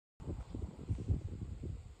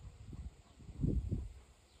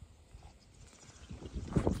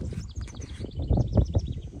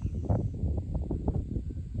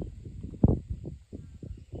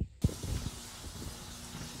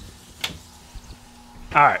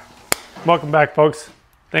All right, welcome back, folks.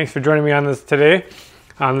 Thanks for joining me on this video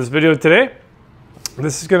today.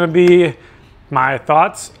 This is going to be my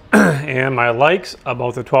thoughts and my likes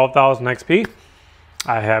about the 12,000 XP.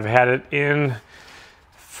 I have had it in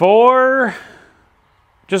for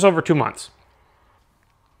just over 2 months.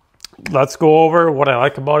 Let's go over what I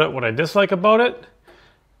like about it, what I dislike about it.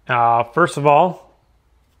 First of all,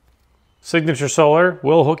 Signature Solar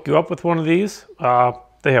will hook you up with one of these.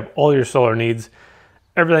 They have all your solar needs.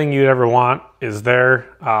 Everything you'd ever want is there.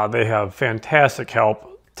 They have fantastic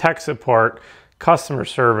help, tech support, customer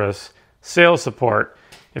service, sales support.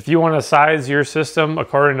 If you want to size your system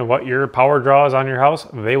according to what your power draw is on your house,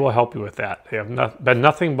 they will help you with that. They have been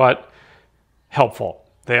nothing but helpful.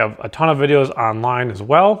 They have a ton of videos online as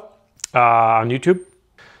well on YouTube.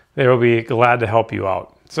 They will be glad to help you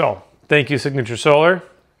out. So thank you, Signature Solar,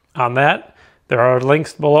 on that. There are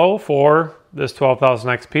links below for this 12,000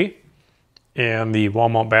 XP and the wall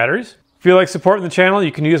mount batteries. If you like supporting the channel,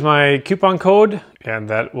 you can use my coupon code and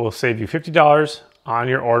that will save you $50 on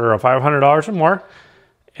your order of $500 or more.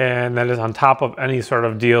 And that is on top of any sort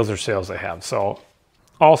of deals or sales they have. So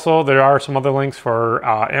also there are some other links for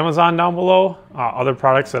Amazon down below, other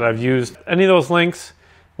products that I've used. Any of those links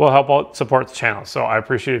will help out support the channel. So I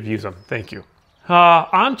appreciate if you use them. Thank you.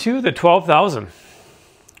 On to the 12,000.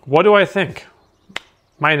 What do I think?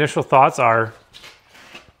 My initial thoughts are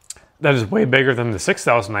that is way bigger than the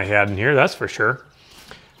 6,000 I had in here, that's for sure.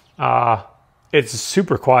 It's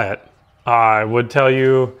super quiet. I would tell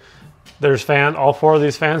you there's all 4 of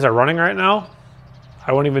these fans are running right now.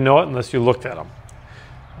 I wouldn't even know it unless you looked at them.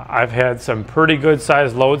 I've had some pretty good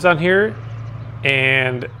sized loads on here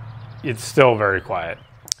and it's still very quiet.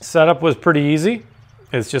 Setup was pretty easy.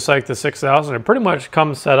 It's just like the 6,000. It pretty much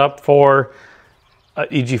comes set up for an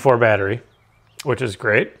EG4 battery, which is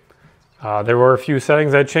great. There were a few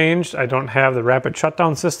settings I changed. I don't have the rapid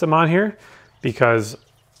shutdown system on here because,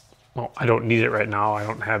 well, I don't need it right now. I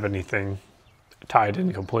don't have anything tied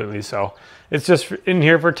in completely. So it's just in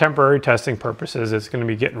here for temporary testing purposes. It's going to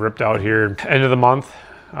be getting ripped out here end of the month.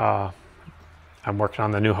 I'm working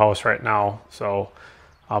on the new house right now. So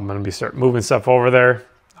I'm going to be start moving stuff over there.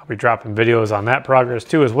 I'll be dropping videos on that progress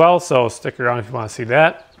too as well. So stick around if you want to see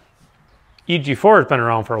that. EG4 has been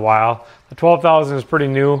around for a while. The 12,000 is pretty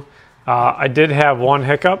new. I did have one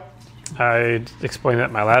hiccup. I explained that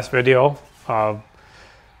in my last video. I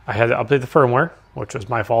had to update the firmware, which was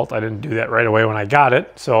my fault. I didn't do that right away when I got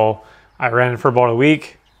it. So I ran it for about a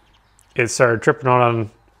week. It started tripping out on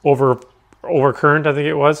overcurrent, I think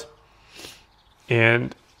it was.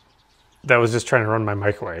 And that was just trying to run my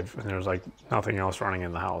microwave. And there was like nothing else running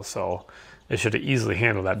in the house. So it should have easily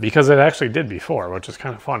handled that because it actually did before, which is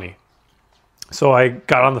kind of funny. So I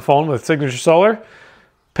got on the phone with Signature Solar.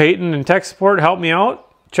 Peyton in tech support helped me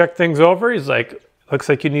out, checked things over. He's like, looks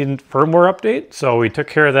like you need a firmware update. So we took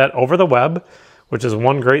care of that over the web, which is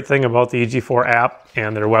one great thing about the EG4 app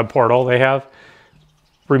and their web portal. They have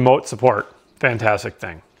remote support. Fantastic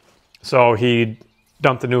thing. So he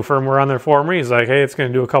dumped the new firmware on there for me. He's like, hey, it's going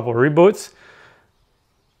to do a couple of reboots.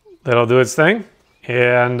 That'll do its thing.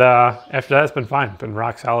 And after that, it's been fine. Been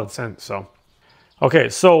rock solid since. So, okay,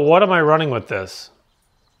 so what am I running with this?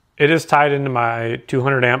 It is tied into my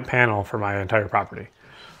 200 amp panel for my entire property,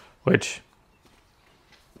 which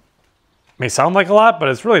may sound like a lot, but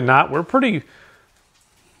it's really not. We're pretty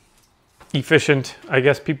efficient, I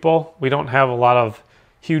guess, people. We don't have a lot of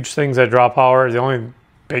huge things that draw power. The only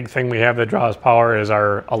big thing we have that draws power is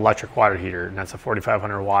our electric water heater, and that's a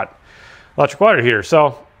 4,500 watt electric water heater.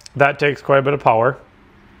 So that takes quite a bit of power.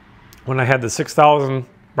 When I had the 6,000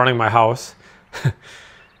 running my house,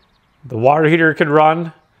 the water heater could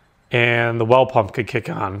run and the well pump could kick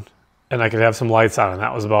on and I could have some lights on, and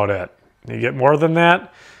that was about it. You get more than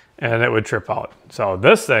that and it would trip out. So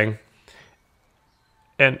this thing,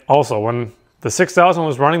 and also when the 6,000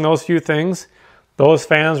 was running those few things, those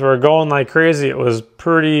fans were going like crazy. It was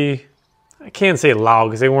pretty, I can't say loud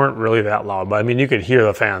because they weren't really that loud, but I mean, you could hear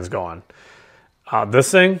the fans going. This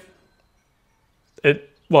thing, it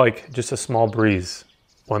like just a small breeze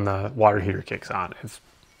when the water heater kicks on. It's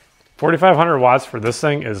 4,500 watts for this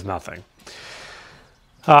thing is nothing.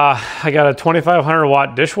 I got a 2,500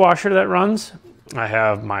 watt dishwasher that runs. I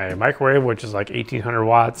have my microwave, which is like 1,800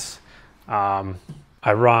 watts. I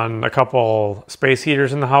run a couple space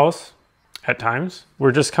heaters in the house at times.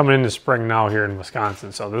 We're just coming into spring now here in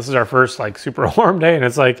Wisconsin. So this is our first like super warm day and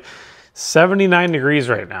it's like 79 degrees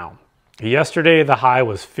right now. Yesterday, the high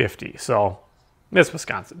was 50. So it's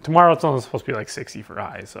Wisconsin. Tomorrow it's only supposed to be like 60 for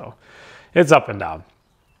high. So it's up and down.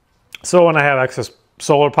 So when I have excess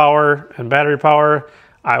solar power and battery power,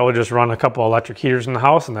 I will just run a couple electric heaters in the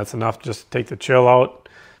house, and that's enough just to take the chill out.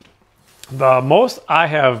 The most I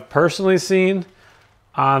have personally seen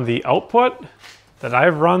on the output that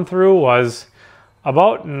I've run through was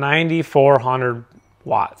about 9,400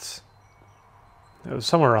 watts. It was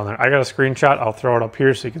somewhere around there. I got a screenshot. I'll throw it up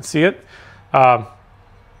here so you can see it. I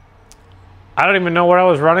don't even know what I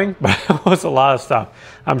was running, but it was a lot of stuff.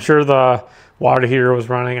 I'm sure the water heater was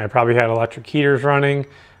running. I probably had electric heaters running.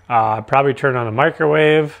 Probably turned on a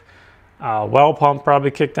microwave. Well pump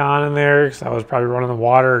probably kicked on in there because I was probably running the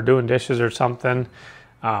water or doing dishes or something.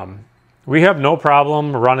 We have no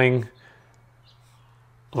problem running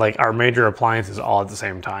like our major appliances all at the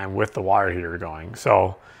same time with the water heater going.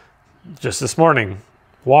 So just this morning,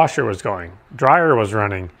 washer was going, dryer was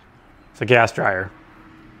running. It's a gas dryer.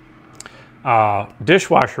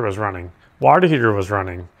 Dishwasher was running, water heater was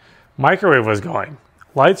running, microwave was going,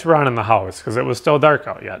 lights were on in the house because it was still dark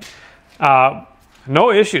out yet.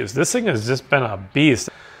 No issues. This thing has just been a beast.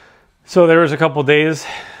 So there was a couple days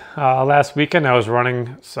last weekend I was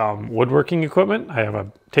running some woodworking equipment. I have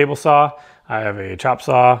a table saw, I have a chop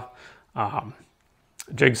saw,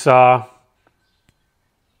 jigsaw.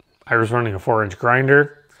 I was running a 4-inch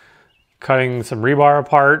grinder, cutting some rebar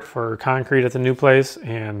apart for concrete at the new place,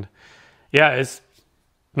 and yeah, it's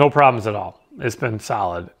no problems at all. It's been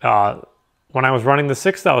solid. When I was running the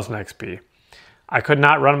 6000 XP, I could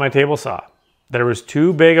not run my table saw. There was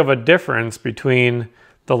too big of a difference between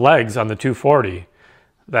the legs on the 240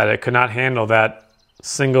 that it could not handle that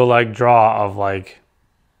single leg draw of like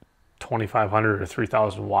 2,500 or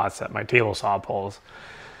 3,000 watts that my table saw pulls.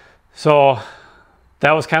 So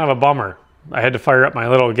that was kind of a bummer. I had to fire up my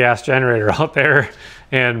little gas generator out there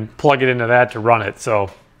and plug it into that to run it. So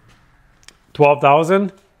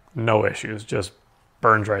 12,000, no issues, just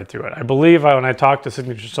burns right through it. I believe when I talked to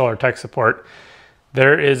Signature Solar Tech Support,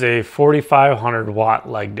 there is a 4,500 watt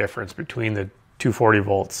leg difference between the 240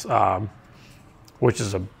 volts, which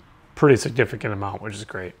is a pretty significant amount, which is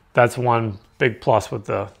great. That's one big plus with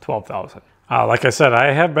the 12,000. Like I said,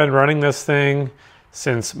 I have been running this thing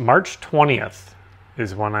since March 20th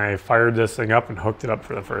is when I fired this thing up and hooked it up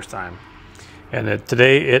for the first time. And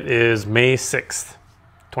today it is May 6th,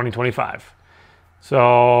 2025.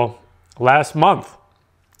 So last month,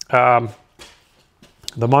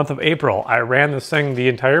 the month of April, I ran this thing the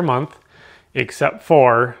entire month, except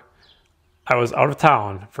for I was out of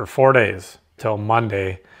town for 4 days till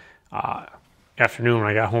Monday afternoon when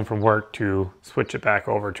I got home from work to switch it back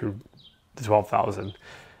over to the 12,000.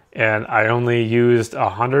 And I only used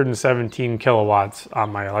 117 kilowatts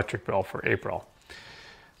on my electric bill for April.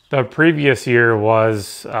 The previous year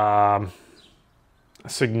was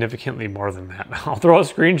significantly more than that. I'll throw a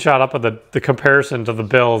screenshot up of the comparison to the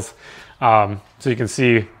bills so you can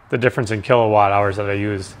see the difference in kilowatt hours that I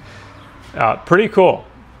used. Pretty cool,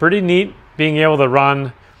 pretty neat being able to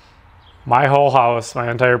run my whole house,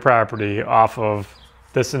 my entire property off of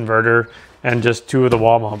this inverter and just 2 of the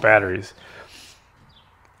wall mount batteries.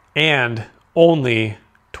 And only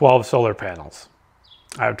 12 solar panels.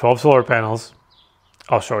 I have 12 solar panels.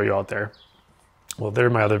 I'll show you out there. Well, they're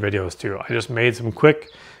my other videos too. I just made some quick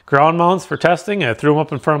ground mounts for testing. I threw them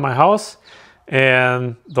up in front of my house.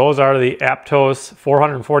 And those are the Aptos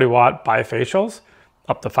 440 watt bifacials,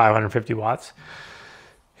 up to 550 watts.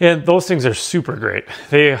 And those things are super great.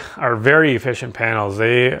 They are very efficient panels.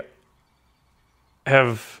 They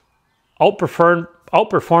have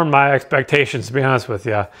outperformed my expectations, to be honest with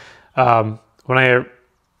you. When I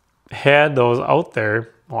had those out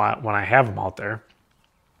there, when I have them out there,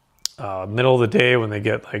 middle of the day when they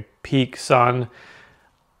get like peak sun,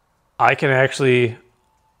 I can actually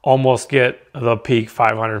almost get the peak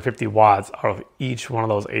 550 watts out of each one of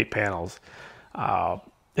those 8 panels.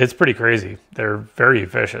 It's pretty crazy. They're very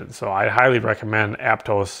efficient. So I highly recommend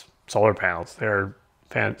Aptos solar panels. They're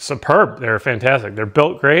superb. They're fantastic. They're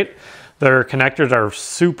built great. Their connectors are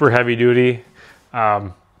super heavy duty.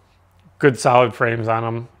 Good solid frames on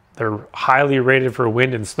them. They're highly rated for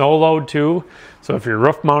wind and snow load too. So if you're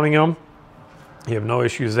roof mounting them, you have no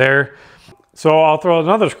issues there. So I'll throw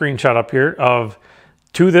another screenshot up here of,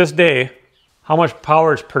 to this day, how much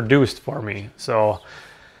power is produced for me. So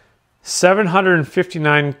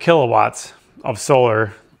 759 kilowatts of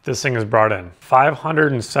solar this thing has brought in.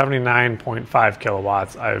 579.5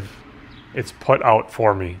 kilowatts it's put out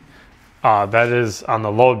for me. That is on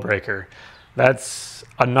the load breaker. That's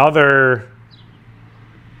another,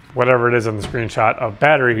 whatever it is on the screenshot, of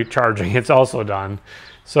battery charging. It's also done.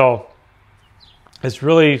 So it's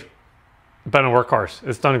really been a workhorse.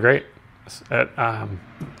 It's done great.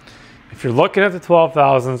 If you're looking at the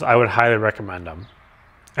 12,000s, I would highly recommend them.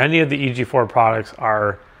 Any of the EG4 products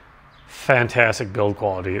are fantastic build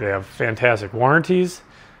quality. They have fantastic warranties.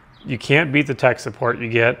 You can't beat the tech support you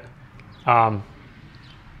get. I'm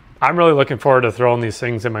really looking forward to throwing these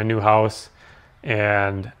things in my new house,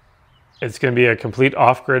 and it's going to be a complete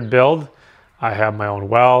off-grid build. I have my own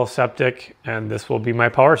well, septic, and this will be my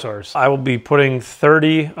power source. I will be putting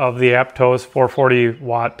 30 of the Aptos 440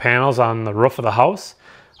 watt panels on the roof of the house.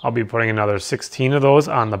 I'll be putting another 16 of those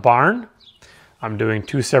on the barn. I'm doing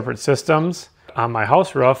 2 separate systems. On my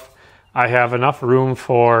house roof, I have enough room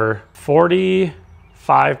for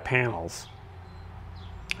 45 panels.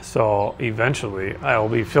 So eventually I will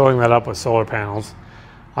be filling that up with solar panels.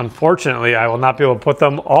 Unfortunately, I will not be able to put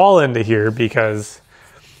them all into here because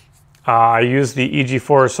I used the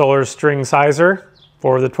EG4 solar string sizer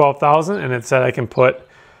for the 12,000, and it said I can put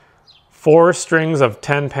 4 strings of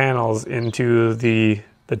 10 panels into the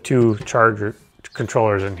 2 charger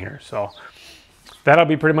controllers in here. So that'll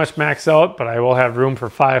be pretty much maxed out, but I will have room for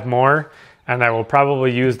 5 more, and I will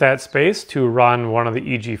probably use that space to run one of the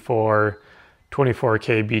EG4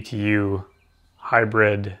 24K BTU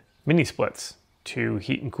hybrid mini splits to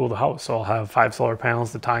heat and cool the house. So I'll have 5 solar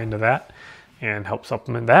panels to tie into that and help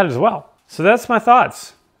supplement that as well. So that's my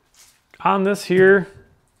thoughts on this here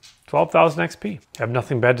 12,000 XP. I have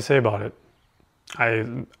nothing bad to say about it. I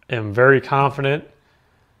am very confident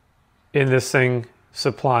in this thing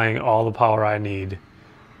supplying all the power I need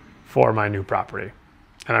for my new property.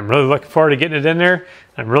 And I'm really looking forward to getting it in there.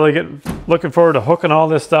 I'm really looking forward to hooking all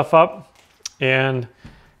this stuff up and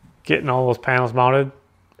getting all those panels mounted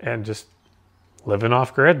and just living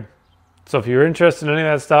off grid. So if you're interested in any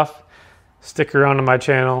of that stuff, stick around on my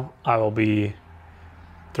channel. I will be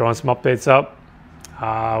throwing some updates up.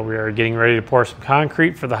 We are getting ready to pour some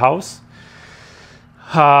concrete for the house.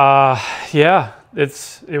 Yeah,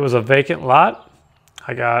 it was a vacant lot.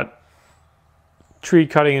 I got tree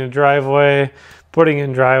cutting in the driveway, putting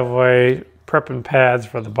in driveway, prepping pads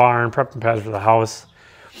for the barn, prepping pads for the house.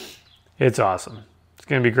 It's awesome. It's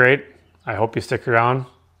gonna be great. I hope you stick around.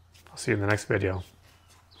 I'll see you in the next video.